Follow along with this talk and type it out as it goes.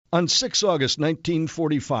On 6 August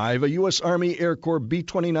 1945, a U.S. Army Air Corps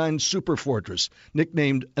B-29 Superfortress,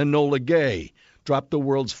 nicknamed Enola Gay, dropped the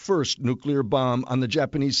world's first nuclear bomb on the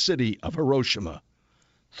Japanese city of Hiroshima.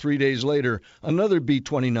 3 days later, another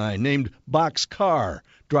B-29 named Bockscar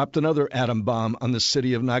dropped another atom bomb on the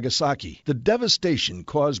city of Nagasaki. The devastation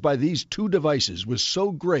caused by these two devices was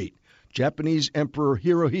so great, Japanese Emperor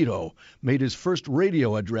Hirohito made his first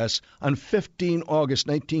radio address on 15 August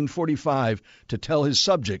 1945 to tell his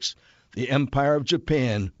subjects the Empire of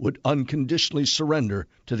Japan would unconditionally surrender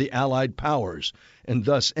to the Allied powers and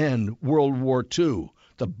thus end World War II,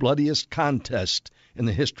 the bloodiest contest in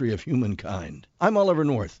the history of humankind. I'm Oliver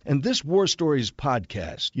North, and this War Stories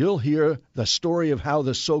podcast, you'll hear the story of how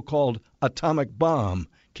the so-called atomic bomb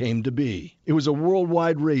came to be. It was a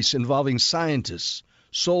worldwide race involving scientists,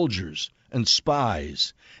 soldiers, and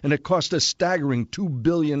spies, and it cost a staggering $2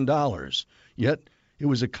 billion. Yet, it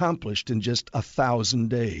was accomplished in just 1,000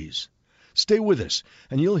 days. Stay with us,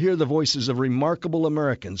 and you'll hear the voices of remarkable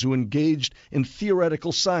Americans who engaged in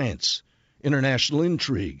theoretical science, international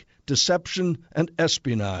intrigue, deception, and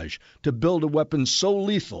espionage to build a weapon so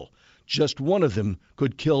lethal, just one of them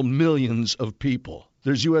could kill millions of people.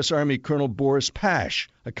 There's U.S. Army Colonel Boris Pash,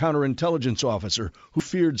 a counterintelligence officer who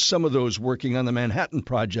feared some of those working on the Manhattan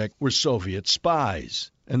Project were Soviet spies.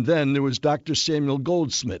 And then there was Dr. Samuel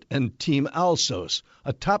Goldsmith and Team Alsos,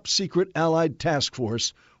 a top-secret Allied task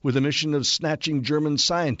force with a mission of snatching German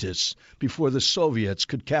scientists before the Soviets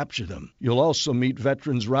could capture them. You'll also meet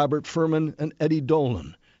veterans Robert Furman and Eddie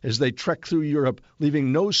Dolan as they trek through Europe,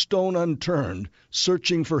 leaving no stone unturned,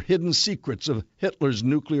 searching for hidden secrets of Hitler's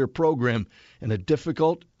nuclear program in a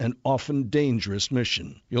difficult and often dangerous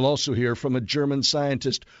mission. You'll also hear from a German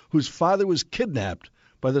scientist whose father was kidnapped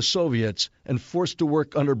by the Soviets and forced to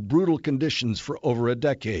work under brutal conditions for over a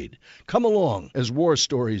decade. Come along as War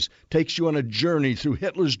Stories takes you on a journey through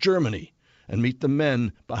Hitler's Germany and meet the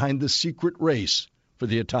men behind the secret race for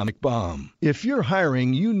the atomic bomb. If you're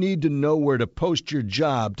hiring, you need to know where to post your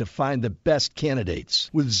job to find the best candidates.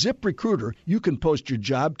 With ZipRecruiter, you can post your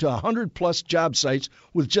job to 100-plus job sites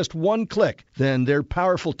with just one click. Then their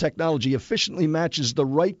powerful technology efficiently matches the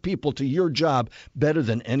right people to your job better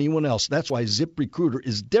than anyone else. That's why ZipRecruiter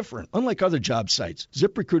is different. Unlike other job sites,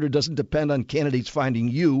 ZipRecruiter doesn't depend on candidates finding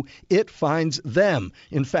you. It finds them.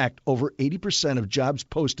 In fact, over 80% of jobs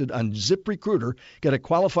posted on ZipRecruiter get a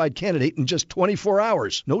qualified candidate in just 24 hours.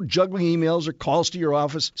 No juggling emails or calls to your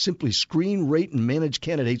office. Simply screen, rate, and manage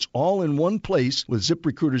candidates all in one place with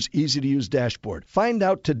ZipRecruiter's easy-to-use dashboard. Find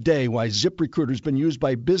out today why ZipRecruiter's been used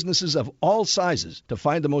by businesses of all sizes to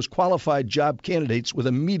find the most qualified job candidates with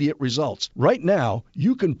immediate results. Right now,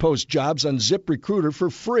 you can post jobs on ZipRecruiter for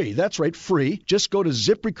free. That's right, free. Just go to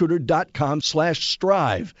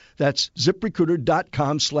ZipRecruiter.com/strive. That's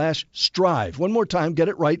ZipRecruiter.com/strive. One more time, get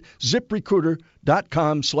it right.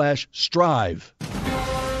 ZipRecruiter.com/strive.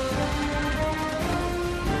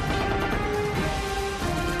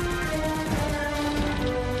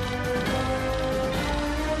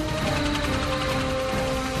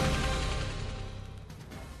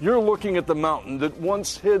 You're looking at the mountain that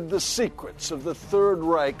once hid the secrets of the Third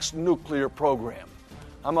Reich's nuclear program.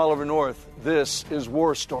 I'm Oliver North. This is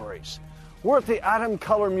War Stories. We're at the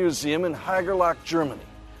Atomkeller Museum in Haigerloch, Germany.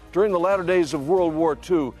 During the latter days of World War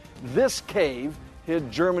II, this cave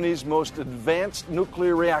hid Germany's most advanced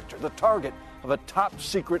nuclear reactor, the target of a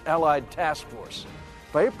top-secret Allied task force.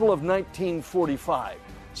 By April of 1945,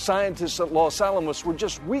 scientists at Los Alamos were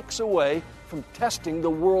just weeks away from testing the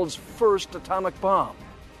world's first atomic bomb.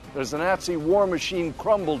 As the Nazi war machine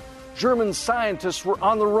crumbled, German scientists were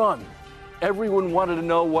on the run. Everyone wanted to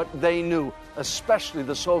know what they knew, especially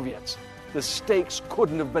the Soviets. The stakes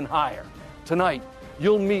couldn't have been higher. Tonight,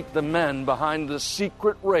 you'll meet the men behind the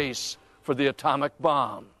secret race for the atomic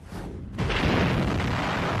bomb.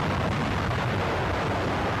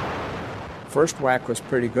 First whack was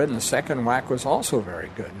pretty good, and the second whack was also very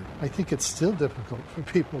good. I think it's still difficult for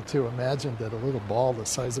people to imagine that a little ball the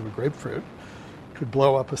size of a grapefruit could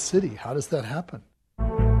blow up a city. How does that happen?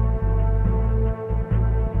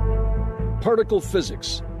 Particle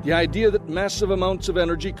physics, the idea that massive amounts of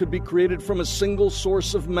energy could be created from a single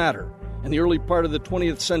source of matter. In the early part of the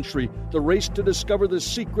 20th century, the race to discover the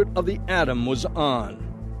secret of the atom was on.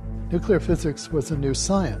 Nuclear physics was a new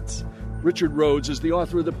science. Richard Rhodes is the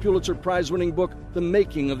author of the Pulitzer Prize-winning book, The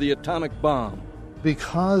Making of the Atomic Bomb.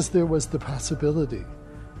 Because there was the possibility,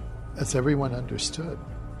 as everyone understood,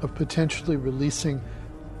 of potentially releasing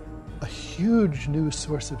a huge new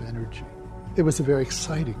source of energy. It was a very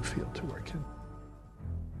exciting field to work in.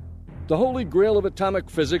 The holy grail of atomic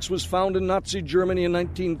physics was found in Nazi Germany in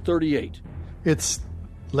 1938. It's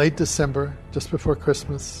Late December, just before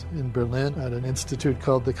Christmas, in Berlin at an institute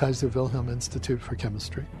called the Kaiser Wilhelm Institute for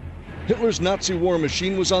Chemistry. Hitler's Nazi war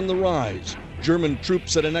machine was on the rise. German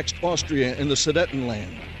troops had annexed Austria in the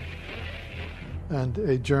Sudetenland. And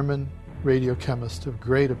a German radiochemist of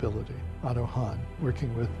great ability, Otto Hahn,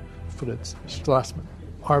 working with Fritz Strassmann,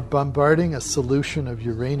 are bombarding a solution of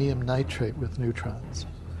uranium nitrate with neutrons.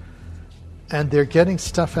 And they're getting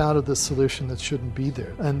stuff out of the solution that shouldn't be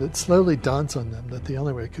there. And it slowly dawns on them that the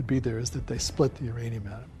only way it could be there is that they split the uranium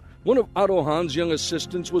atom. One of Otto Hahn's young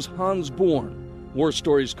assistants was Hans Born. War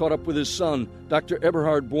stories caught up with his son, Dr.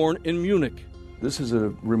 Eberhard Born, in Munich. This is a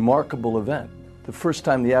remarkable event. The first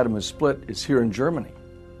time the atom is split is here in Germany.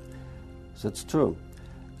 That's true.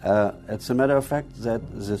 It's a matter of fact that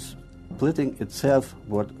the splitting itself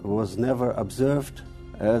was never observed.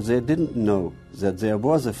 They didn't know that there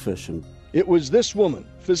was a fission. It was this woman,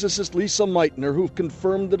 physicist Lisa Meitner, who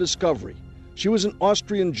confirmed the discovery. She was an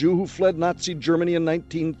Austrian Jew who fled Nazi Germany in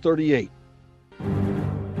 1938.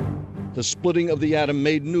 The splitting of the atom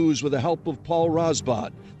made news with the help of Paul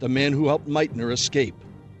Rosbaud, the man who helped Meitner escape.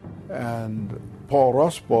 And Paul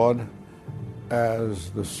Rosbaud,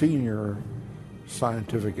 as the senior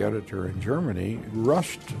scientific editor in Germany,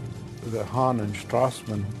 rushed the Hahn and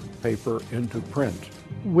Strassmann paper into print.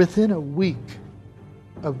 Within a week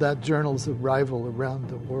of that journal's arrival around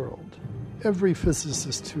the world, every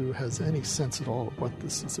physicist who has any sense at all of what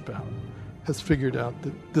this is about has figured out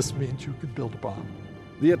that this means you could build a bomb.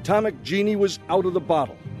 The atomic genie was out of the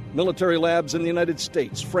bottle. Military labs in the United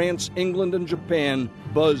States, France, England, and Japan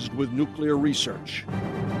buzzed with nuclear research.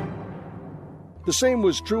 The same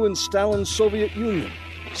was true in Stalin's Soviet Union.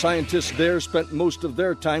 Scientists there spent most of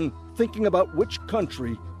their time thinking about which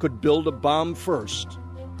country could build a bomb first.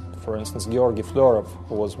 For instance, Georgy Florov,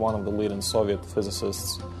 who was one of the leading Soviet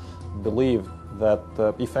physicists, believed that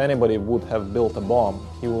if anybody would have built a bomb,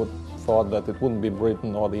 he would thought that it wouldn't be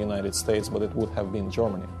Britain or the United States, but it would have been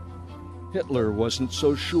Germany. Hitler wasn't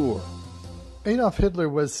so sure. Adolf Hitler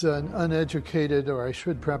was an uneducated, or I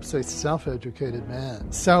should perhaps say self-educated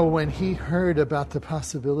man. So when he heard about the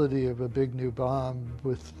possibility of a big new bomb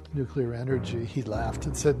with nuclear energy, he laughed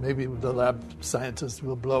and said, maybe the lab scientists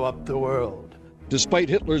will blow up the world. Despite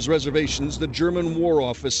Hitler's reservations, the German War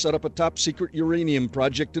Office set up a top-secret uranium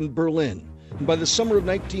project in Berlin. And by the summer of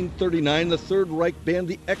 1939, the Third Reich banned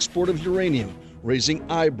the export of uranium,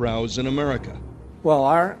 raising eyebrows in America. Well,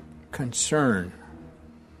 our concern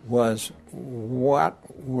was, what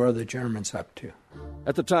were the Germans up to?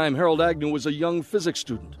 At the time, Harold Agnew was a young physics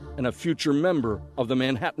student and a future member of the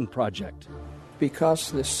Manhattan Project.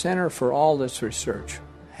 Because the center for all this research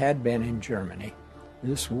had been in Germany.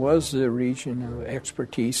 This was the region of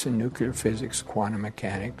expertise in nuclear physics, quantum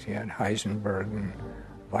mechanics. You had Heisenberg and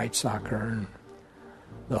Weizsäcker and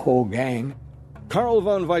the whole gang. Karl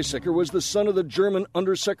von Weizsäcker was the son of the German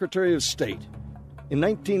Undersecretary of State. In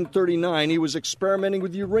 1939, he was experimenting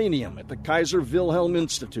with uranium at the Kaiser Wilhelm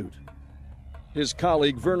Institute. His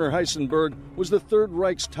colleague, Werner Heisenberg, was the Third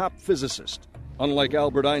Reich's top physicist. Unlike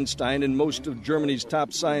Albert Einstein and most of Germany's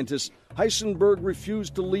top scientists, Heisenberg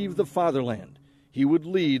refused to leave the fatherland. He would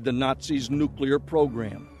lead the Nazis' nuclear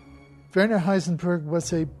program. Werner Heisenberg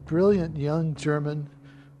was a brilliant young German,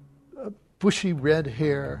 bushy red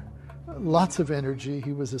hair, lots of energy.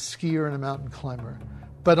 He was a skier and a mountain climber,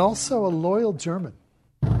 but also a loyal German.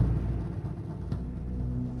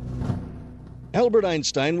 Albert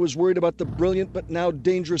Einstein was worried about the brilliant but now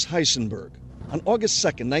dangerous Heisenberg. On August 2,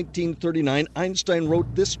 1939, Einstein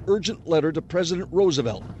wrote this urgent letter to President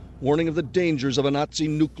Roosevelt, warning of the dangers of a Nazi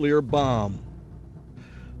nuclear bomb.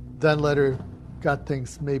 That letter got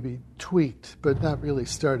things maybe tweaked, but not really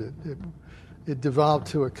started. It devolved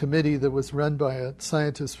to a committee that was run by a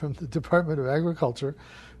scientist from the Department of Agriculture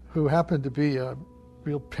who happened to be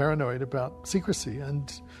real paranoid about secrecy,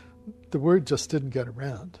 and the word just didn't get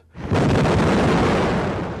around.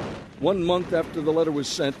 1 month after the letter was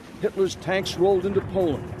sent, Hitler's tanks rolled into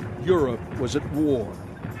Poland. Europe was at war.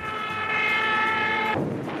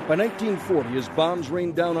 By 1940, as bombs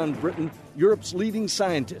rained down on Britain, Europe's leading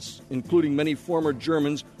scientists, including many former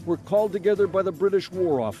Germans, were called together by the British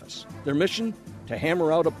War Office. Their mission? To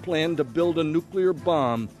hammer out a plan to build a nuclear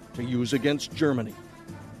bomb to use against Germany.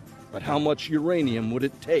 But how much uranium would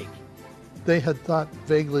it take? They had thought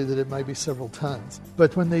vaguely that it might be several tons.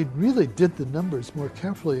 But when they really did the numbers more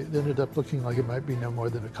carefully, it ended up looking like it might be no more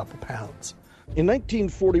than a couple pounds. In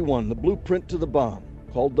 1941, the blueprint to the bomb,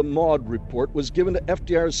 called the Maud Report, was given to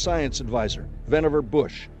FDR's science advisor, Vannevar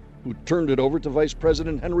Bush, who turned it over to Vice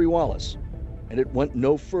President Henry Wallace. And it went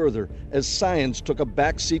no further as science took a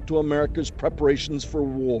backseat to America's preparations for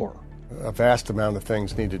war. A vast amount of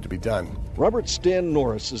things needed to be done. Robert Stan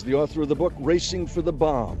Norris is the author of the book Racing for the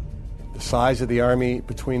Bomb. The size of the Army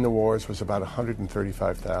between the wars was about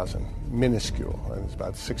 135,000, minuscule. It was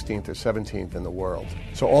about 16th or 17th in the world.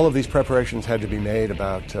 So all of these preparations had to be made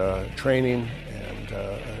about training,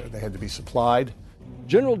 and they had to be supplied.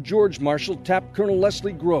 General George Marshall tapped Colonel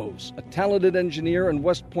Leslie Groves, a talented engineer and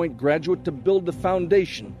West Point graduate, to build the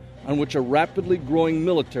foundation on which a rapidly growing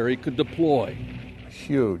military could deploy.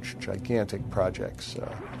 Huge, gigantic projects,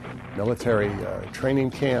 military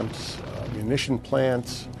training camps, munition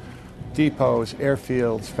plants, depots,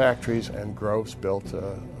 airfields, factories, and Groves built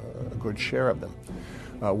a good share of them.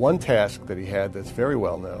 One task that he had that's very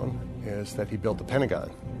well known is that he built the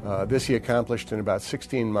Pentagon. This he accomplished in about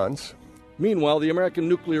 16 months. Meanwhile, the American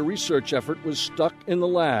nuclear research effort was stuck in the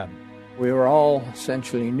lab. We were all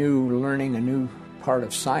essentially learning a new part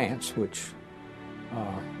of science, which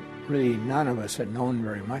really none of us had known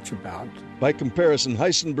very much about. By comparison,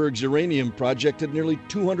 Heisenberg's uranium project had nearly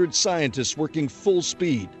 200 scientists working full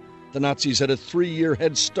speed. The Nazis had a 3-year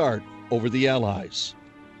head start over the Allies.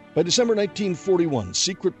 By December 1941,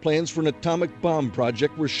 secret plans for an atomic bomb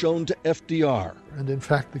project were shown to FDR. And in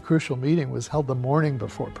fact, the crucial meeting was held the morning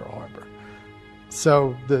before Pearl Harbor.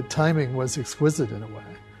 So the timing was exquisite in a way.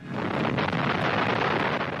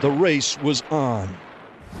 The race was on.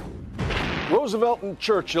 Roosevelt and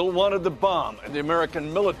Churchill wanted the bomb, and the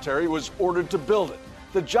American military was ordered to build it.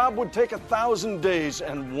 The job would take 1,000 days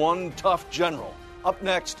and one tough general. Up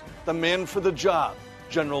next, the man for the job,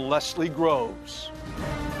 General Leslie Groves.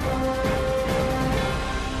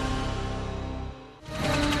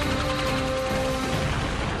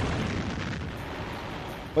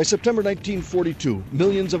 By September 1942,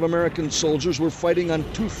 millions of American soldiers were fighting on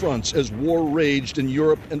two fronts as war raged in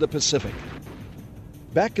Europe and the Pacific.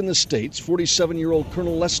 Back in the States, 47-year-old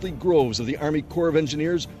Colonel Leslie Groves of the Army Corps of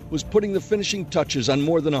Engineers was putting the finishing touches on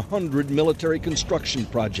more than 100 military construction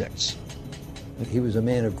projects. He was a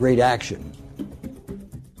man of great action.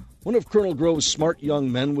 One of Colonel Groves' smart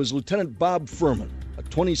young men was Lieutenant Bob Furman, a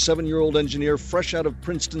 27-year-old engineer fresh out of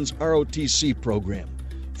Princeton's ROTC program.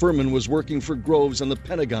 Furman was working for Groves on the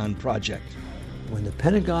Pentagon project. When the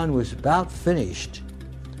Pentagon was about finished,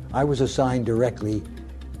 I was assigned directly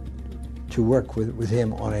to work with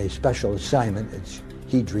him on a special assignment that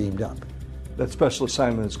he dreamed up. That special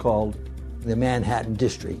assignment is called? The Manhattan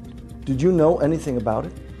District. Did you know anything about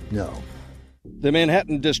it? No. The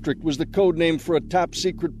Manhattan District was the code name for a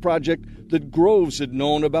top-secret project that Groves had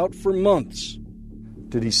known about for months.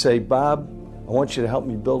 Did he say, Bob, I want you to help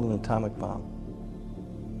me build an atomic bomb?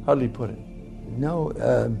 How did he put it? No,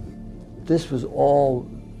 this was all,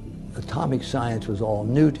 atomic science was all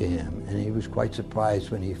new to him, and he was quite surprised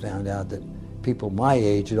when he found out that people my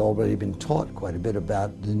age had already been taught quite a bit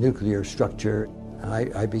about the nuclear structure.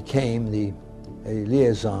 I became a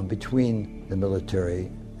liaison between the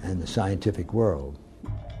military and the scientific world.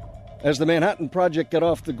 As the Manhattan Project got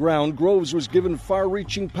off the ground, Groves was given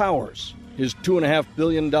far-reaching powers. His $2.5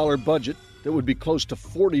 billion budget, that would be close to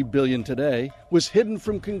 $40 billion today, was hidden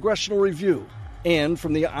from congressional review and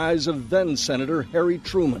from the eyes of then-Senator Harry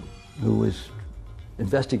Truman, who was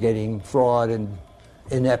investigating fraud and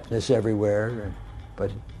ineptness everywhere, but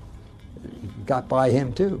it got by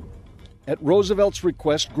him too. At Roosevelt's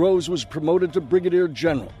request, Groves was promoted to brigadier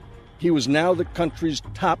general. He was now the country's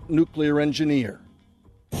top nuclear engineer.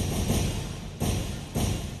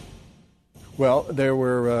 Well, there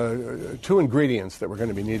were two ingredients that were going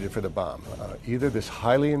to be needed for the bomb. Either this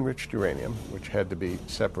highly enriched uranium, which had to be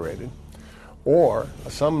separated, or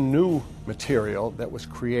some new material that was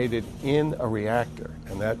created in a reactor.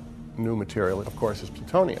 And that new material, of course, is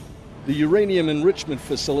plutonium. The uranium enrichment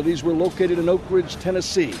facilities were located in Oak Ridge,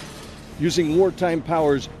 Tennessee. Using wartime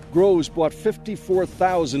powers, Groves bought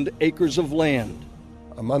 54,000 acres of land.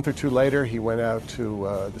 A month or two later, he went out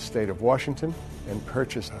to the state of Washington and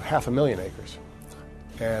purchased 500,000 acres.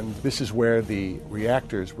 And this is where the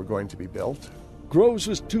reactors were going to be built. Groves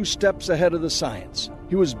was 2 steps ahead of the science.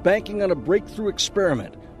 He was banking on a breakthrough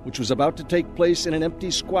experiment, which was about to take place in an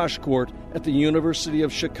empty squash court at the University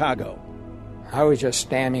of Chicago. I was just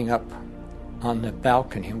standing up on the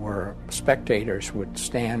balcony where spectators would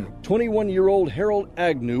stand. 21-year-old Harold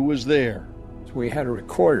Agnew was there. We had a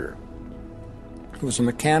recorder. It was a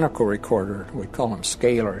mechanical recorder. We call them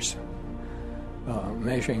scalers,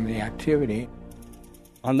 measuring the activity.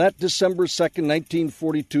 On that December 2nd,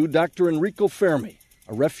 1942, Dr. Enrico Fermi,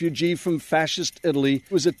 a refugee from fascist Italy,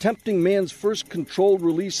 was attempting man's first controlled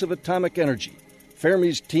release of atomic energy.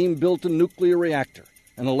 Fermi's team built a nuclear reactor,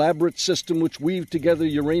 an elaborate system which weaved together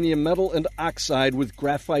uranium metal and oxide with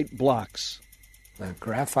graphite blocks. The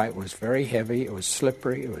graphite was very heavy, it was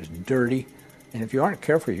slippery, it was dirty, and if you aren't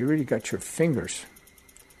careful, you really got your fingers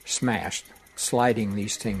smashed sliding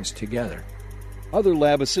these things together. Other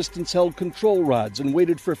lab assistants held control rods and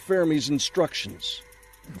waited for Fermi's instructions.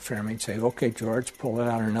 And Fermi'd say, "Okay, George, pull it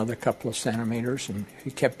out another couple of centimeters," and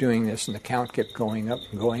he kept doing this, and the count kept going up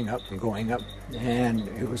and going up and going up, and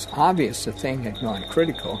it was obvious the thing had gone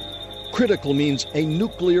critical. Critical means a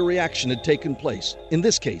nuclear reaction had taken place. In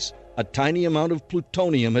this case, a tiny amount of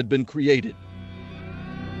plutonium had been created.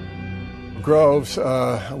 Groves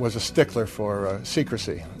was a stickler for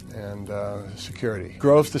secrecy and security.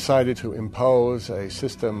 Groves decided to impose a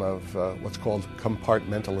system of what's called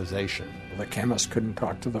compartmentalization. The chemists couldn't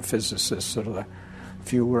talk to the physicists, so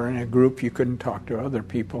if you were in a group, you couldn't talk to other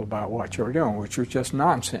people about what you were doing, which was just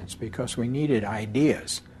nonsense because we needed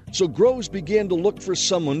ideas. So Groves began to look for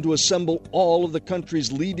someone to assemble all of the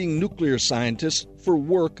country's leading nuclear scientists for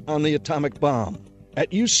work on the atomic bomb.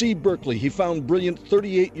 At UC Berkeley, he found brilliant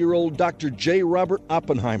 38-year-old Dr. J. Robert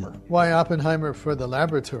Oppenheimer. Why Oppenheimer for the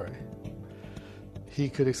laboratory? He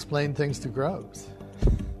could explain things to Groves,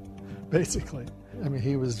 basically. I mean,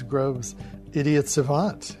 he was Groves' idiot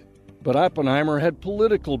savant. But Oppenheimer had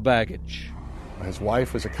political baggage. His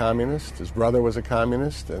wife was a communist, his brother was a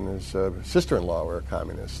communist, and his sister-in-law were a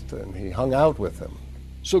communist, and he hung out with them.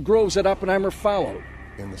 So Groves had Oppenheimer followed.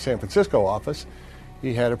 In the San Francisco office,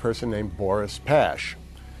 he had a person named Boris Pash.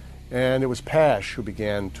 And it was Pash who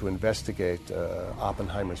began to investigate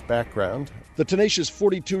Oppenheimer's background. The tenacious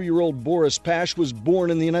 42-year-old Boris Pash was born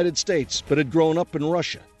in the United States, but had grown up in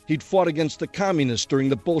Russia. He'd fought against the communists during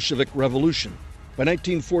the Bolshevik Revolution. By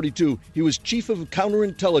 1942, he was chief of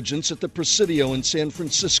counterintelligence at the Presidio in San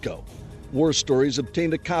Francisco. War Stories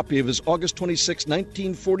obtained a copy of his August 26,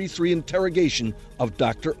 1943 interrogation of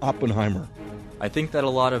Dr. Oppenheimer. I think that a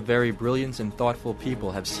lot of very brilliant and thoughtful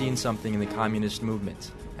people have seen something in the communist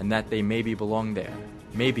movement, and that they maybe belong there.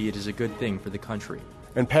 Maybe it is a good thing for the country.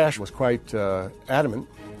 And Pash was quite adamant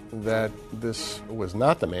that this was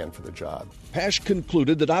not the man for the job. Pash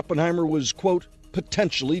concluded that Oppenheimer was, quote,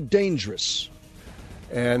 potentially dangerous.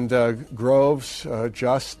 And Groves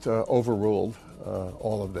just overruled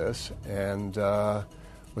all of this and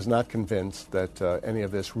was not convinced that any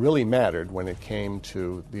of this really mattered when it came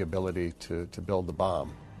to the ability to build the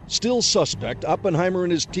bomb. Still suspect, Oppenheimer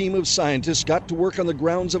and his team of scientists got to work on the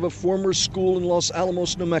grounds of a former school in Los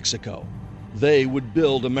Alamos, New Mexico. They would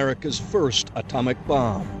build America's first atomic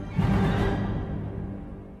bomb.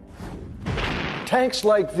 Tanks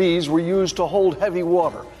like these were used to hold heavy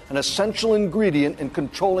water, an essential ingredient in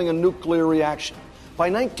controlling a nuclear reaction. By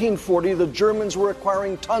 1940, the Germans were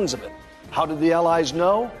acquiring tons of it. How did the Allies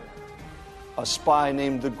know? A spy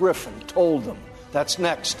named the Griffin told them. That's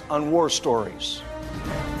next on War Stories.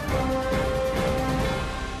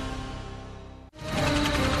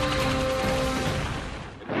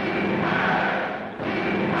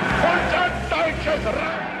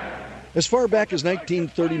 As far back as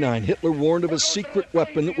 1939, Hitler warned of a secret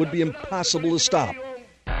weapon that would be impossible to stop.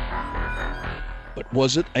 But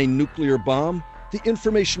was it a nuclear bomb? The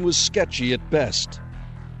information was sketchy at best.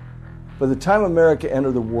 By the time America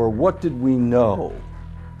entered the war, what did we know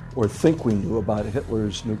or think we knew about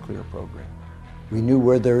Hitler's nuclear program? We knew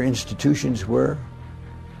where their institutions were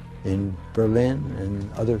in Berlin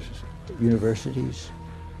and other universities.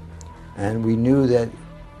 And we knew that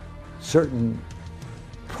certain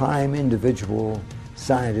prime individual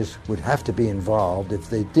scientists would have to be involved if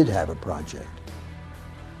they did have a project.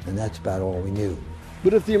 And that's about all we knew.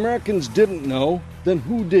 But if the Americans didn't know, then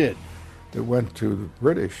who did? It went to the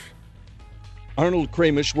British. Arnold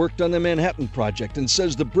Kramish worked on the Manhattan Project and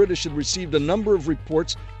says the British had received a number of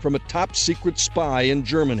reports from a top-secret spy in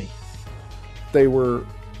Germany. They were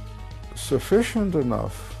sufficient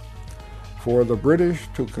enough for the British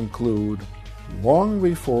to conclude, long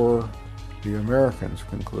before the Americans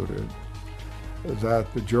concluded,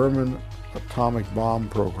 that the German atomic bomb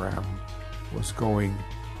program was going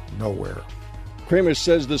nowhere. Kramish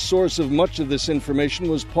says the source of much of this information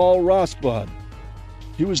was Paul Rosbaud.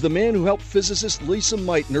 He was the man who helped physicist Lisa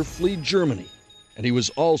Meitner flee Germany, and he was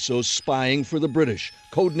also spying for the British,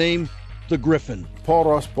 codename the Griffin. Paul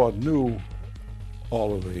Rosbaud knew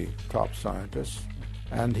all of the top scientists,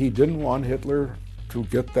 and he didn't want Hitler to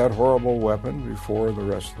get that horrible weapon before the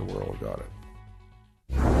rest of the world got it.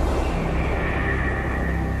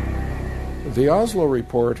 The Oslo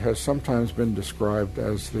report has sometimes been described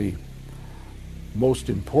as the most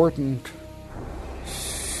important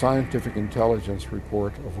scientific intelligence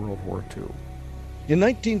report of World War II. In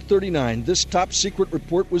 1939, this top-secret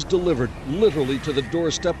report was delivered literally to the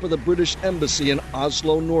doorstep of the British Embassy in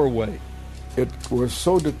Oslo, Norway. It was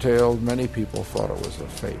so detailed, many people thought it was a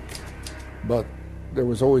fake. But there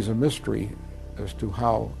was always a mystery as to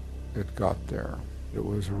how it got there. It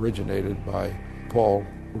was originated by Paul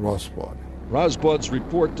Rosbaud. Rosbaud's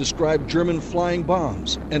report described German flying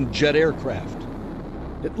bombs and jet aircraft.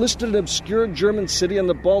 It listed an obscure German city on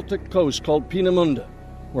the Baltic coast called Peenemünde,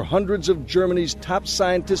 where hundreds of Germany's top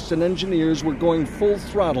scientists and engineers were going full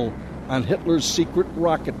throttle on Hitler's secret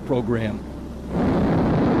rocket program.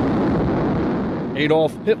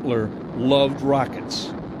 Adolf Hitler loved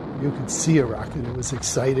rockets. You could see a rocket. It was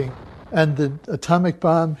exciting. And the atomic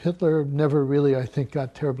bomb, Hitler never really, I think,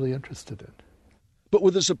 got terribly interested in. But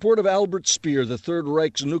with the support of Albert Speer, the Third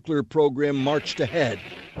Reich's nuclear program marched ahead.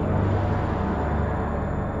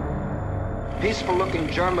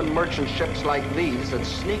 Peaceful-looking German merchant ships like these had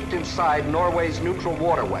sneaked inside Norway's neutral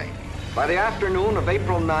waterway. By the afternoon of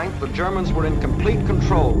April 9th, the Germans were in complete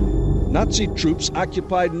control. Nazi troops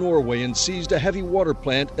occupied Norway and seized a heavy water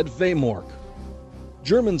plant at Vemork.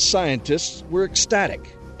 German scientists were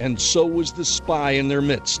ecstatic, and so was the spy in their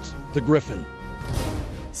midst, the Griffin.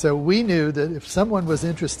 So we knew that if someone was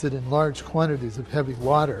interested in large quantities of heavy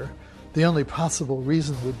water, the only possible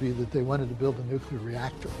reason would be that they wanted to build a nuclear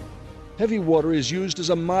reactor. Heavy water is used as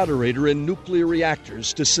a moderator in nuclear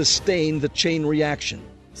reactors to sustain the chain reaction.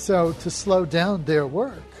 So to slow down their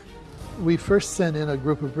work, we first sent in a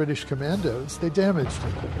group of British commandos. They damaged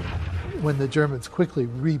it. When the Germans quickly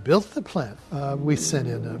rebuilt the plant, we sent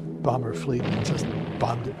in a bomber fleet and just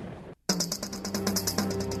bombed it.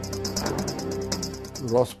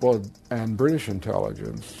 Rosbaud and British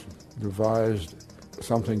intelligence devised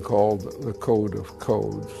something called the Code of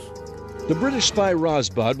Codes. The British spy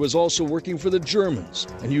Rosbaud was also working for the Germans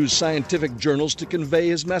and used scientific journals to convey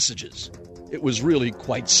his messages. It was really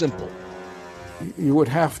quite simple. You would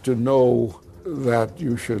have to know that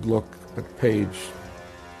you should look at page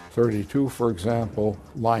 32, for example,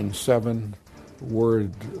 line 7,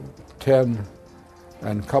 word 10,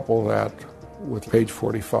 and couple that with page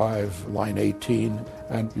 45, line 18,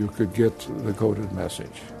 and you could get the coded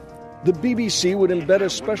message. The BBC would embed a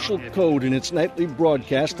special code in its nightly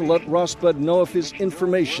broadcast to let Rosbaud know if his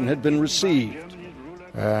information had been received.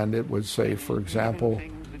 And it would say, for example,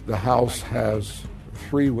 the house has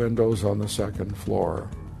 3 windows on the second floor.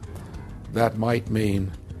 That might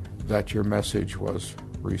mean that your message was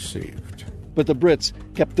received. But the Brits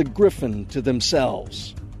kept the Griffin to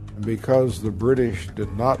themselves. Because the British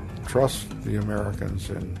did not trust the Americans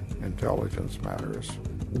in intelligence matters,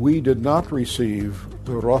 we did not receive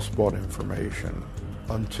the Rosbaud information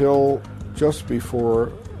until just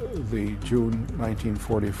before the June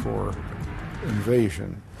 1944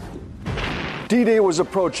 invasion. D-Day was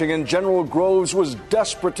approaching, and General Groves was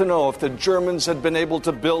desperate to know if the Germans had been able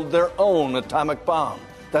to build their own atomic bomb.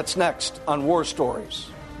 That's next on War Stories.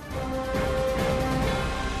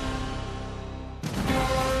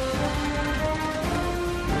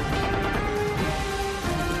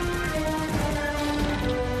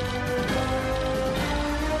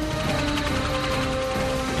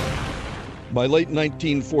 By late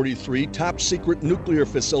 1943, top-secret nuclear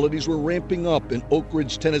facilities were ramping up in Oak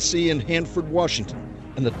Ridge, Tennessee and Hanford, Washington,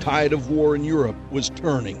 and the tide of war in Europe was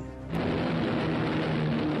turning.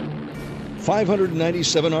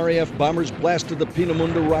 597 RAF bombers blasted the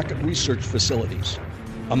Peenemünde rocket research facilities.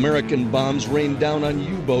 American bombs rained down on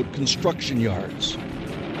U-boat construction yards.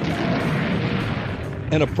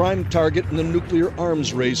 And a prime target in the nuclear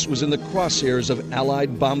arms race was in the crosshairs of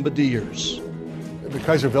Allied bombardiers. The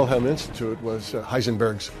Kaiser Wilhelm Institute was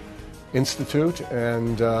Heisenberg's institute,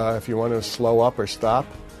 and if you want to slow up or stop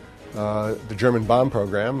the German bomb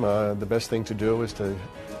program, the best thing to do is to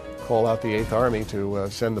call out the Eighth Army to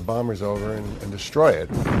send the bombers over and destroy it.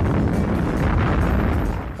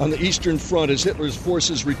 On the Eastern Front, as Hitler's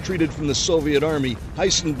forces retreated from the Soviet Army,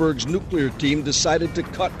 Heisenberg's nuclear team decided to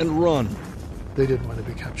cut and run. They didn't want to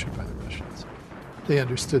be captured by the Russians. They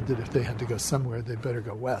understood that if they had to go somewhere, they'd better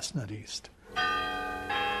go west, not east.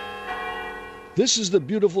 This is the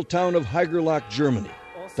beautiful town of Haigerloch, Germany.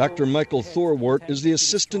 Dr. Michael Thorwart is the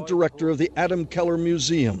assistant director of the Adam Keller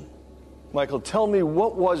Museum. Michael, tell me,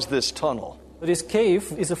 what was this tunnel? This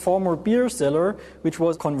cave is a former beer cellar which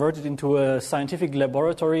was converted into a scientific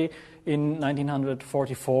laboratory in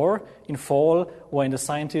 1944 in fall, when the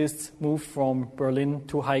scientists moved from Berlin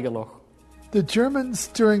to Haigerloch. The Germans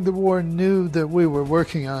during the war knew that we were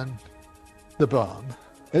working on the bomb.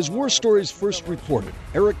 As War Stories first reported,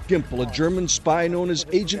 Eric Gimpel, a German spy known as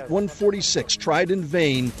Agent 146, tried in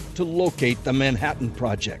vain to locate the Manhattan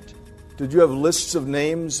Project. Did you have lists of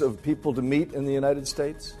names of people to meet in the United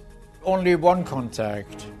States? Only one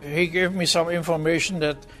contact. He gave me some information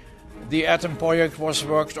that The atom project was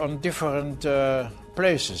worked on different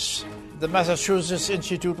places. The Massachusetts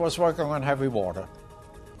Institute was working on heavy water.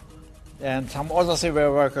 And some others, they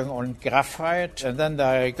were working on graphite. And then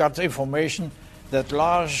they got information that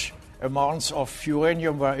large amounts of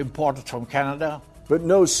uranium were imported from Canada. But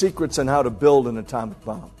no secrets on how to build an atomic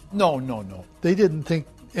bomb. No. They didn't think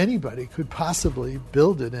anybody could possibly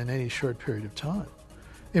build it in any short period of time.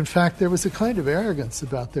 In fact, there was a kind of arrogance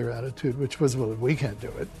about their attitude, which was, well, we can't do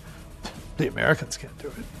it. The Americans can't do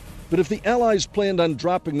it. But if the Allies planned on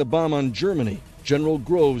dropping the bomb on Germany, General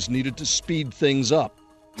Groves needed to speed things up.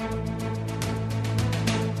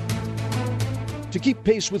 To keep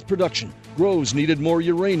pace with production, Groves needed more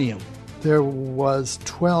uranium. There was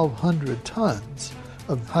 1,200 tons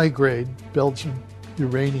of high-grade Belgian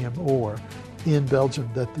uranium ore in Belgium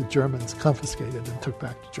that the Germans confiscated and took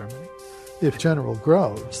back to Germany. If General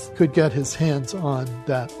Groves could get his hands on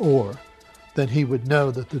that ore, then he would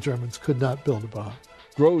know that the Germans could not build a bomb.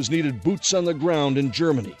 Groves needed boots on the ground in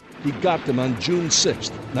Germany. He got them on June 6,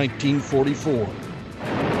 1944.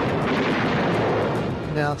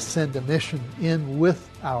 Now send a mission in with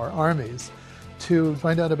our armies to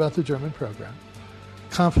find out about the German program,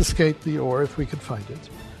 confiscate the ore if we could find it,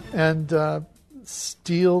 and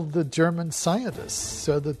steal the German scientists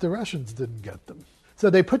so that the Russians didn't get them. So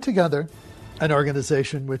they put together an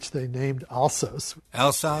organization which they named Alsos.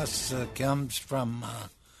 Alsos comes from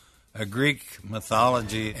a Greek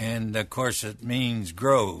mythology, and of course it means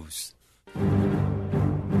groves.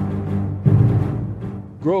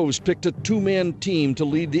 Groves picked a two-man team to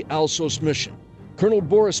lead the Alsos mission. Colonel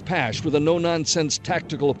Boris Pash with a no-nonsense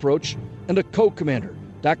tactical approach, and a co-commander,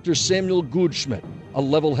 Dr. Samuel Gutschmidt, a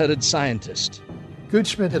level-headed scientist.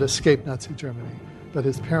 Gutschmidt had escaped Nazi Germany, but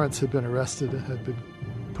his parents had been arrested and had been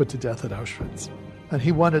put to death at Auschwitz. And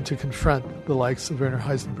he wanted to confront the likes of Werner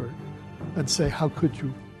Heisenberg and say, how could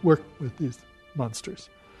you work with these monsters?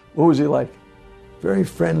 What was he like? Very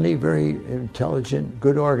friendly, very intelligent,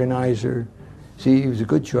 good organizer. See, he was a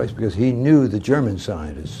good choice because he knew the German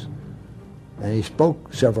scientists, and he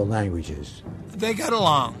spoke several languages. They got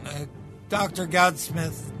along. Dr.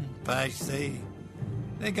 Goudsmith and Pash,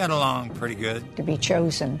 they got along pretty good. To be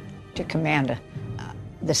chosen to command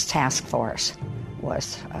this task force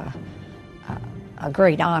was a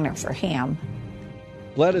great honor for him.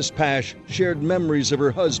 Gladys Pash shared memories of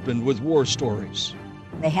her husband with war stories.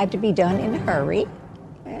 They had to be done in a hurry.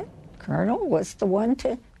 Colonel was the one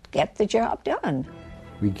to get the job done.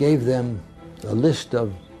 We gave them a list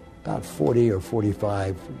of about 40 or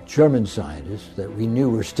 45 German scientists that we knew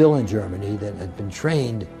were still in Germany that had been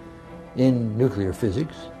trained in nuclear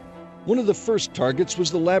physics. One of the first targets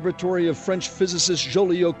was the laboratory of French physicist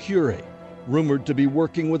Joliot-Curie, rumored to be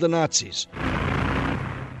working with the Nazis.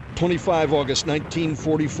 25 August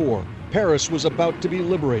 1944, Paris was about to be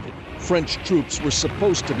liberated. French troops were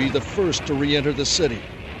supposed to be the first to re-enter the city.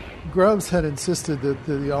 Groves had insisted that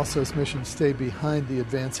the Alsos mission stay behind the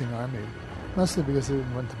advancing army, mostly because they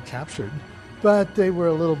didn't want them captured. But they were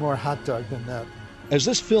a little more hot dog than that. As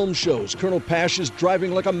this film shows, Colonel Pash is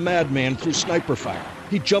driving like a madman through sniper fire.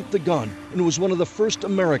 He jumped the gun and was one of the first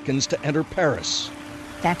Americans to enter Paris.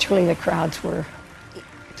 Naturally, the crowds were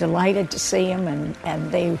delighted to see him,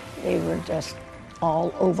 and they were just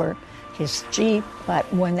all over his Jeep. But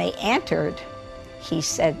when they entered, he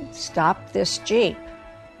said, "Stop this Jeep.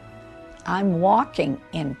 I'm walking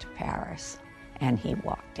into Paris." And he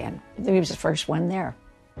walked in. He was the first one there.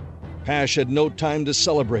 Pash had no time to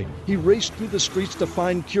celebrate. He raced through the streets to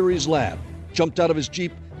find Curie's lab, jumped out of his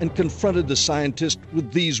Jeep, and confronted the scientist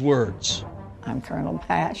with these words. "I'm Colonel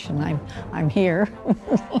Pash, and I'm here,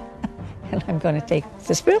 and I'm going to take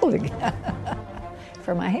this building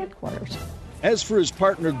for my headquarters." As for his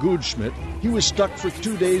partner Gutschmidt, he was stuck for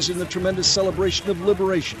 2 days in the tremendous celebration of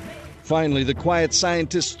liberation. Finally, the quiet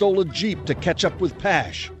scientist stole a Jeep to catch up with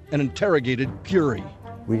Pash and interrogated Curie.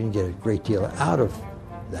 We didn't get a great deal out of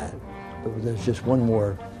that, but there's just one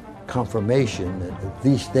more confirmation that at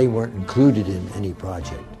least they weren't included in any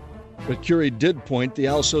project. But Curie did point the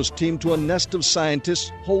Alsos team to a nest of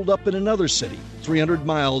scientists holed up in another city, 300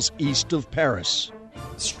 miles east of Paris.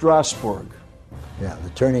 Strasbourg. Yeah, the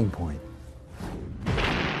turning point.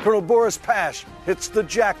 Colonel Boris Pash hits the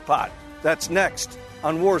jackpot. That's next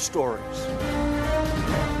on War Stories.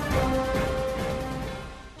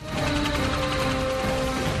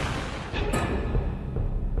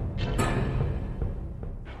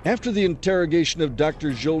 After the interrogation of Dr.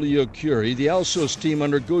 Joliot-Curie, the Alsos team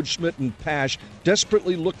under Gutschmidt and Pash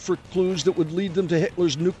desperately looked for clues that would lead them to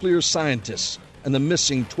Hitler's nuclear scientists and the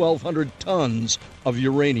missing 1,200 tons of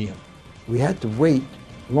uranium. We had to wait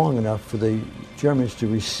long enough for the Germans to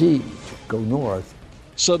recede, to go north.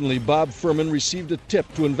 Suddenly, Bob Furman received a tip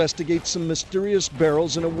to investigate some mysterious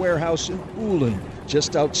barrels in a warehouse in Uhlen,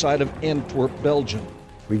 just outside of Antwerp, Belgium.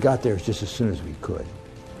 We got there just as soon as we could.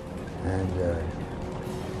 And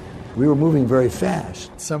we were moving very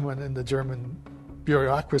fast. Someone in the German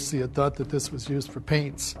bureaucracy had thought that this was used for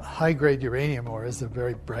paints. High-grade uranium ore is a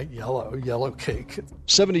very bright yellow cake.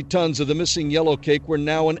 70 tons of the missing yellow cake were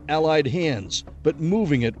now in Allied hands, but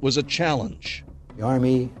moving it was a challenge. The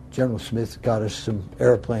Army, General Smith got us some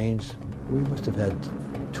airplanes. We must have had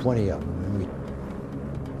 20 of them, and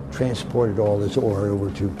we transported all this ore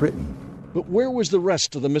over to Britain. But where was the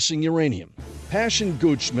rest of the missing uranium? Pash and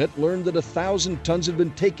Goudsmit learned that 1,000 tons had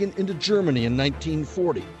been taken into Germany in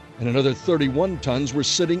 1940, and another 31 tons were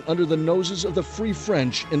sitting under the noses of the Free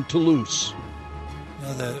French in Toulouse.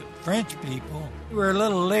 Now, the French people were a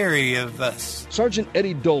little leery of us. Sergeant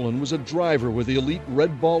Eddie Dolan was a driver with the elite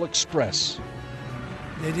Red Ball Express.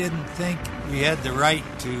 They didn't think we had the right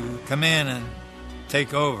to come in and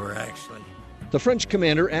take over, actually. The French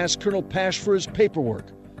commander asked Colonel Pash for his paperwork.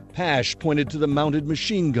 Pash pointed to the mounted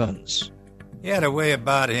machine guns. He had a way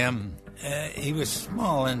about him. He was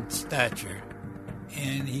small in stature,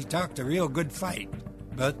 and he talked a real good fight.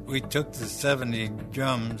 But we took the 70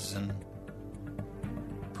 drums and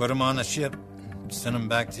put them on a ship and sent them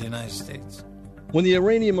back to the United States. When the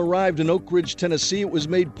uranium arrived in Oak Ridge, Tennessee, it was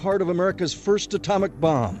made part of America's first atomic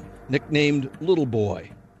bomb, nicknamed Little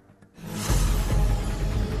Boy.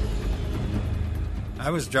 I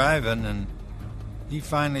was driving, and he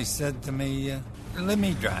finally said to me, let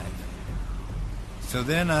me drive. So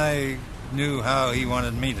then I knew how he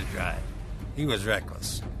wanted me to drive. He was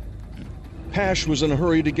reckless. Pash was in a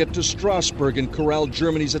hurry to get to Strasbourg and corral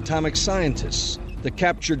Germany's atomic scientists. The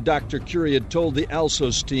captured Dr. Curie had told the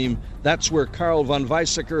Alsos team that's where Carl von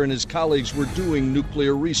Weizsäcker and his colleagues were doing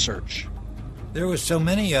nuclear research. There were so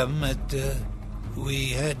many of them that we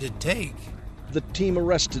had to take. The team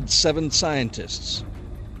arrested 7 scientists.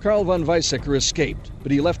 Carl von Weizsäcker escaped,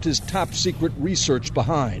 but he left his top-secret research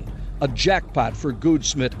behind, a jackpot for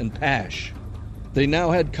Goudsmit and Pash. They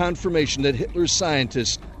now had confirmation that Hitler's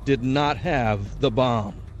scientists did not have the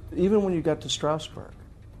bomb. Even when you got to Strasbourg,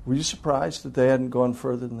 were you surprised that they hadn't gone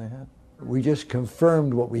further than they had? We just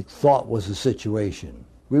confirmed what we thought was the situation.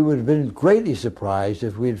 We would have been greatly surprised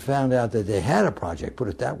if we had found out that they had a project, put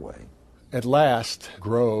it that way. At last,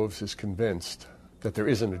 Groves is convinced that there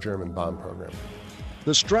isn't a German bomb program.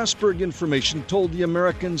 The Strasbourg information told the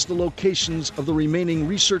Americans the locations of the remaining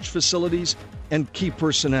research facilities and key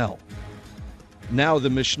personnel. Now the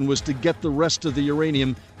mission was to get the rest of the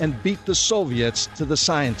uranium and beat the Soviets to the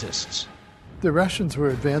scientists. The Russians were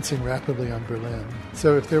advancing rapidly on Berlin,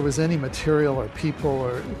 so if there was any material or people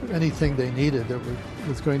or anything they needed that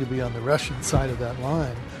was going to be on the Russian side of that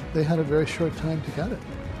line, they had a very short time to get it.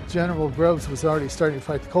 General Groves was already starting to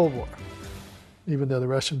fight the Cold War, even though the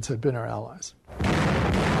Russians had been our allies.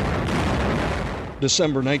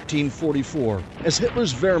 December 1944. As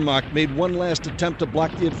Hitler's Wehrmacht made one last attempt to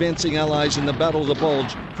block the advancing Allies in the Battle of the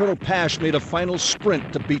Bulge, Colonel Pash made a final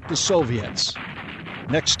sprint to beat the Soviets.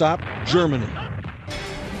 Next stop, Germany.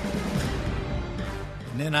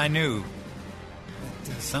 And then I knew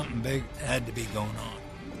that something big had to be going on.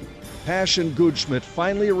 Pash and Goudsmit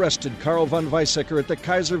finally arrested Carl von Weizsäcker at the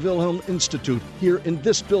Kaiser Wilhelm Institute here in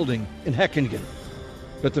this building in Heckingen.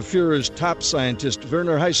 But the Führer's top scientist,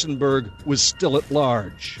 Werner Heisenberg, was still at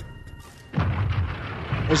large.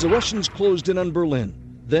 As the Russians closed in on Berlin,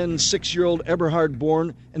 then 6-year-old Eberhard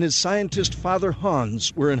Born and his scientist father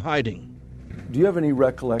Hans were in hiding. Do you have any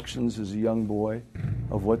recollections as a young boy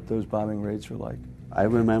of what those bombing raids were like? I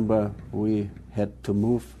remember we had to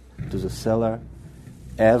move to the cellar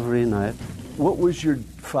every night. What was your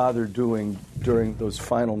father doing during those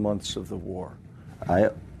final months of the war?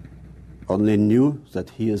 I only knew that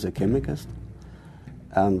he is a chemist,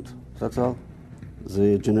 and that's all.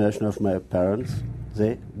 The generation of my parents,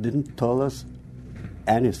 they didn't tell us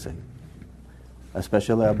anything,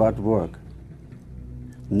 especially about work.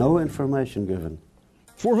 No information given.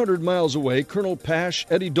 400 miles away, Colonel Pash,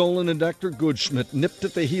 Eddie Dolan, and Dr. Goudsmit nipped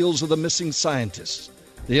at the heels of the missing scientists.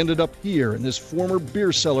 They ended up here in this former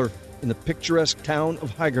beer cellar in the picturesque town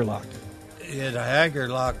of Haigerloch. At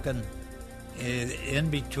Haigerloch, in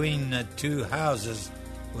between the two houses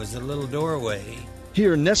was a little doorway.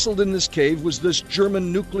 Here, nestled in this cave, was this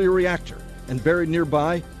German nuclear reactor, and buried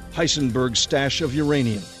nearby, Heisenberg's stash of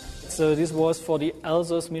uranium. So this was for the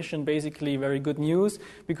Alsos mission basically very good news,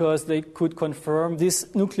 because they could confirm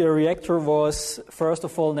this nuclear reactor was, first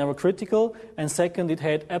of all, never critical, and second, it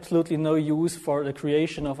had absolutely no use for the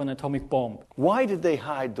creation of an atomic bomb. Why did they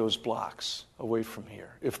hide those blocks away from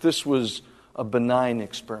here if this was a benign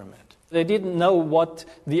experiment? They didn't know what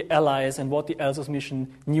the Allies and what the Alsos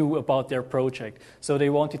mission knew about their project, so they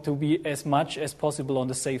wanted to be as much as possible on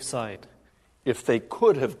the safe side. If they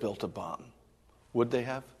could have built a bomb, would they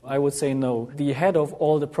have? I would say no. The head of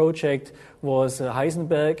all the project was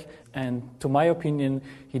Heisenberg, and to my opinion,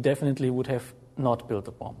 he definitely would have not built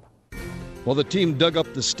a bomb. While the team dug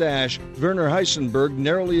up the stash, Werner Heisenberg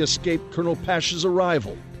narrowly escaped Colonel Pasch's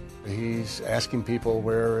arrival. He's asking people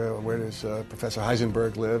where does Professor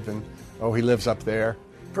Heisenberg live, and he lives up there.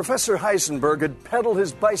 Professor Heisenberg had pedaled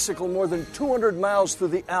his bicycle more than 200 miles through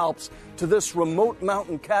the Alps to this remote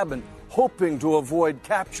mountain cabin, hoping to avoid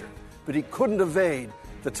capture. But he couldn't evade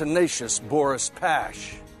the tenacious Boris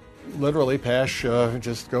Pasch. Literally, Pasch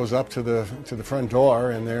just goes up to the front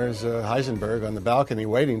door, and there's Heisenberg on the balcony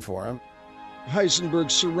waiting for him.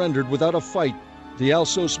 Heisenberg surrendered without a fight. The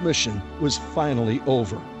Alsos mission was finally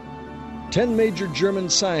over. 10 major German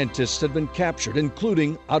scientists had been captured,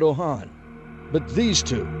 including Otto Hahn. But these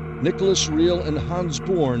two, Nicholas Riehl and Hans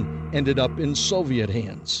Born, ended up in Soviet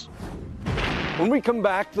hands. When we come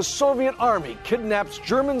back, the Soviet Army kidnaps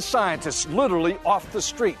German scientists literally off the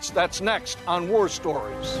streets. That's next on War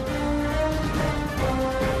Stories.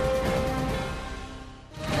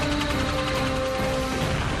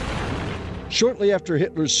 Shortly after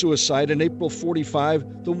Hitler's suicide in April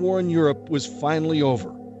 '45, the war in Europe was finally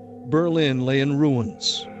over. Berlin lay in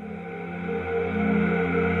ruins.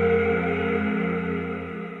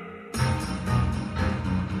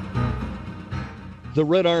 The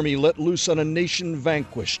Red Army let loose on a nation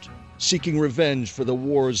vanquished, seeking revenge for the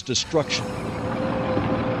war's destruction.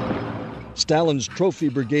 Stalin's trophy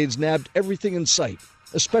brigades nabbed everything in sight.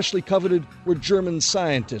 Especially coveted were German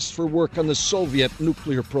scientists for work on the Soviet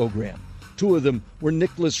nuclear program. Two of them were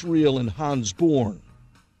Nicholas Riehl and Hans Born.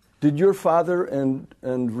 Did your father and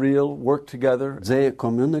Riehl work together? They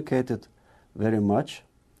communicated very much.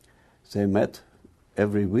 They met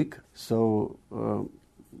every week, so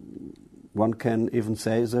one can even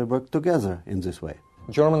say they worked together in this way.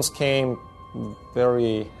 Germans came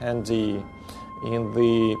very handy in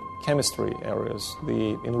the chemistry areas,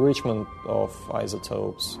 the enrichment of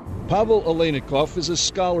isotopes. Pavel Aleynikov is a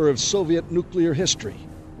scholar of Soviet nuclear history.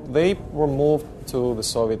 They were moved to the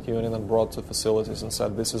Soviet Union and brought to facilities and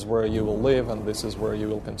said, this is where you will live and this is where you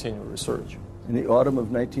will continue research. In the autumn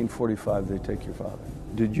of 1945, they take your father.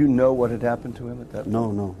 Did you know what had happened to him at that point?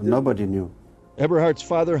 No, nobody knew. Eberhard's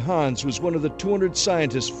father, Hans, was one of the 200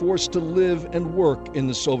 scientists forced to live and work in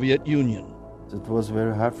the Soviet Union. It was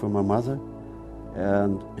very hard for my mother,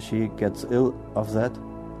 and she gets ill of that,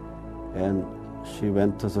 and she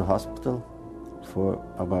went to the hospital for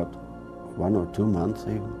about 1 or 2 months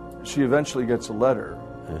even. She eventually gets a letter.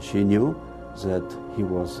 She knew that he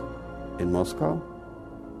was in Moscow,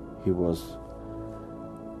 he was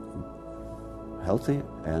healthy,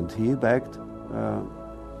 and he begged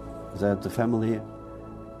that the family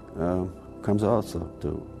comes also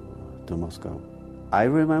to Moscow. I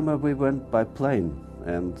remember we went by plane,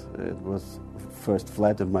 and it was first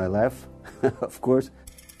flight of my life, of course.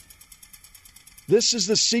 This is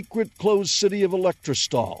the secret closed city of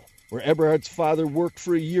Elektrostal, where Eberhard's father worked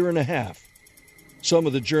for a year and a half. Some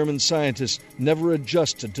of the German scientists never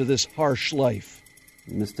adjusted to this harsh life.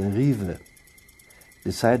 Mr. Rive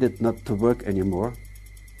decided not to work anymore.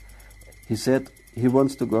 He said he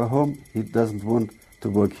wants to go home. He doesn't want to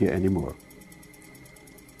work here anymore.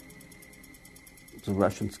 The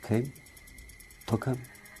Russians came, took him,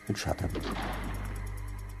 and shot him.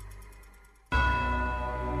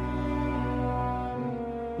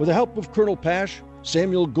 With the help of Colonel Pasch,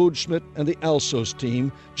 Samuel Goldschmidt, and the Alsos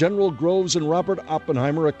team, General Groves and Robert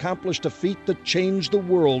Oppenheimer accomplished a feat that changed the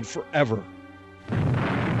world forever.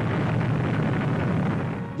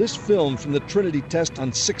 This film from the Trinity test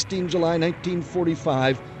on 16 July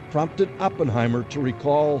 1945 prompted Oppenheimer to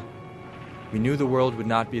recall, "We knew the world would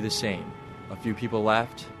not be the same. A few people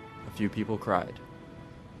laughed, a few people cried."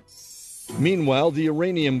 Meanwhile, the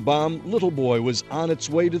uranium bomb Little Boy was on its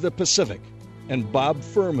way to the Pacific, and Bob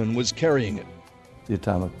Furman was carrying it. The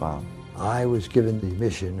atomic bomb. I was given the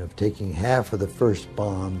mission of taking half of the first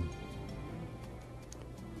bomb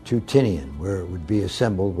to Tinian, where it would be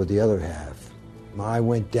assembled with the other half. I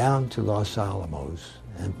went down to Los Alamos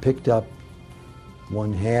and picked up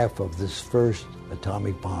one half of this first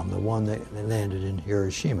atomic bomb, the one that landed in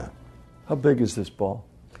Hiroshima. How big is this ball?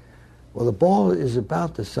 Well, the ball is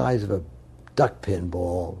about the size of a duck pin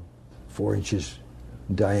ball, 4 inches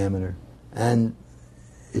in diameter, and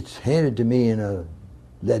it's handed to me in a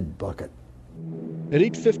lead bucket. At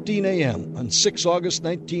 8:15 a.m. on 6 August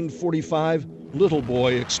 1945, Little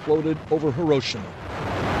Boy exploded over Hiroshima.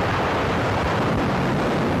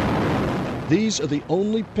 These are the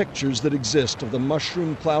only pictures that exist of the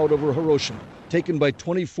mushroom cloud over Hiroshima, taken by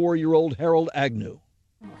 24-year-old Harold Agnew.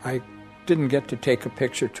 I didn't get to take a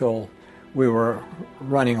picture till we were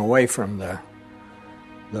running away from the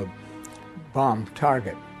bomb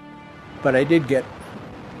target. But I did get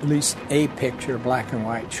at least a picture, black and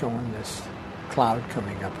white, showing this cloud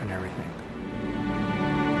coming up and everything.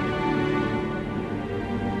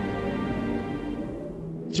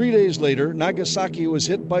 Three days later, Nagasaki was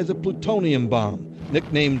hit by the plutonium bomb,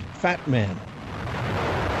 nicknamed Fat Man.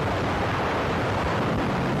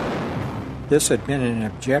 This had been an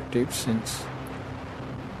objective since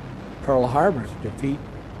Pearl Harbor, to defeat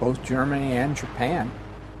both Germany and Japan.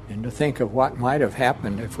 And to think of what might have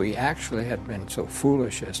happened if we actually had been so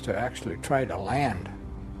foolish as to actually try to land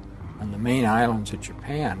on the main islands of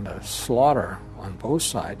Japan, the slaughter on both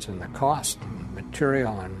sides and the cost and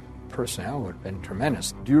material and personnel would have been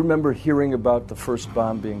tremendous. Do you remember hearing about the first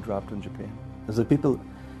bomb being dropped in Japan? The people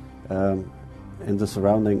in the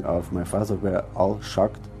surrounding of my father were all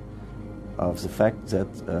shocked of the fact that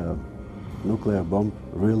nuclear bomb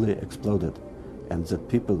really exploded and that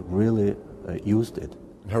people really used it.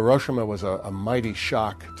 Hiroshima was a mighty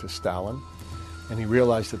shock to Stalin, and he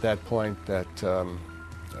realized at that point that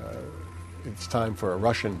it's time for a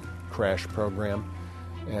Russian crash program.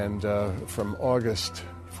 And from August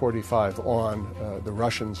 45 on, the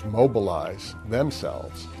Russians mobilize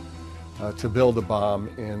themselves to build a bomb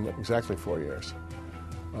in exactly 4 years,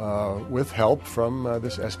 with help from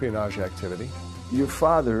this espionage activity. Your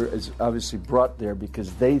father is obviously brought there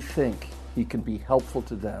because they think he can be helpful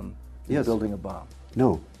to them in building a bomb.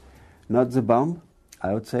 No, not the bomb.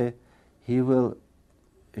 I would say he was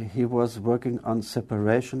working on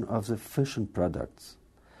separation of the fission products.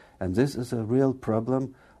 And this is a real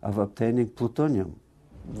problem of obtaining plutonium.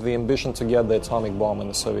 The ambition to get the atomic bomb in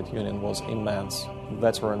the Soviet Union was immense.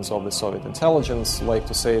 Veterans of the Soviet intelligence like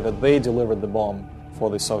to say that they delivered the bomb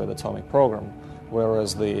for the Soviet atomic program,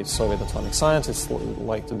 whereas the Soviet atomic scientists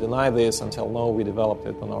like to deny this and tell, no, we developed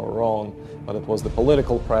it on our own, but it was the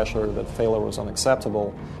political pressure that failure was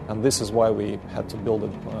unacceptable, and this is why we had to build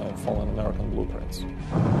it following American blueprints.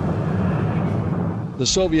 The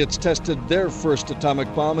Soviets tested their first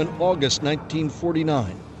atomic bomb in August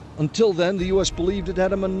 1949. Until then, the U.S. believed it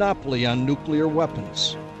had a monopoly on nuclear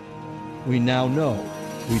weapons. We now know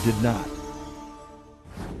we did not.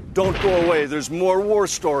 Don't go away. There's more war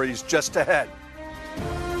stories just ahead.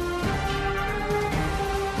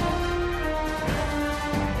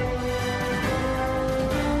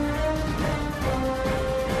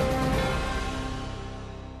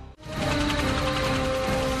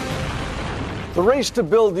 The race to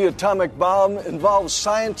build the atomic bomb involves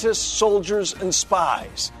scientists, soldiers, and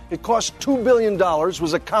spies. It cost $2 billion,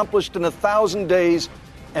 was accomplished in 1,000 days,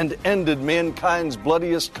 and ended mankind's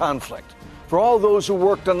bloodiest conflict. For all those who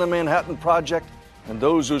worked on the Manhattan Project and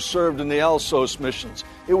those who served in the Alsos missions,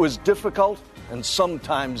 it was difficult and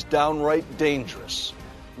sometimes downright dangerous.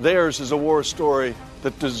 Theirs is a war story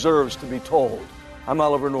that deserves to be told. I'm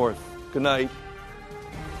Oliver North. Good night.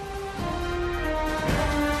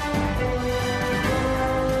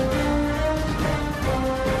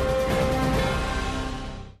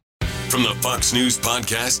 From the Fox News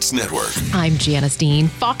Podcasts Network. I'm Janice Dean,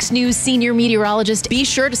 Fox News senior meteorologist. Be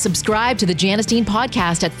sure to subscribe to the Janice Dean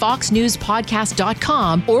podcast at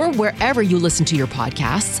foxnewspodcast.com or wherever you listen to your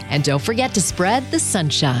podcasts. And don't forget to spread the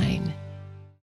sunshine.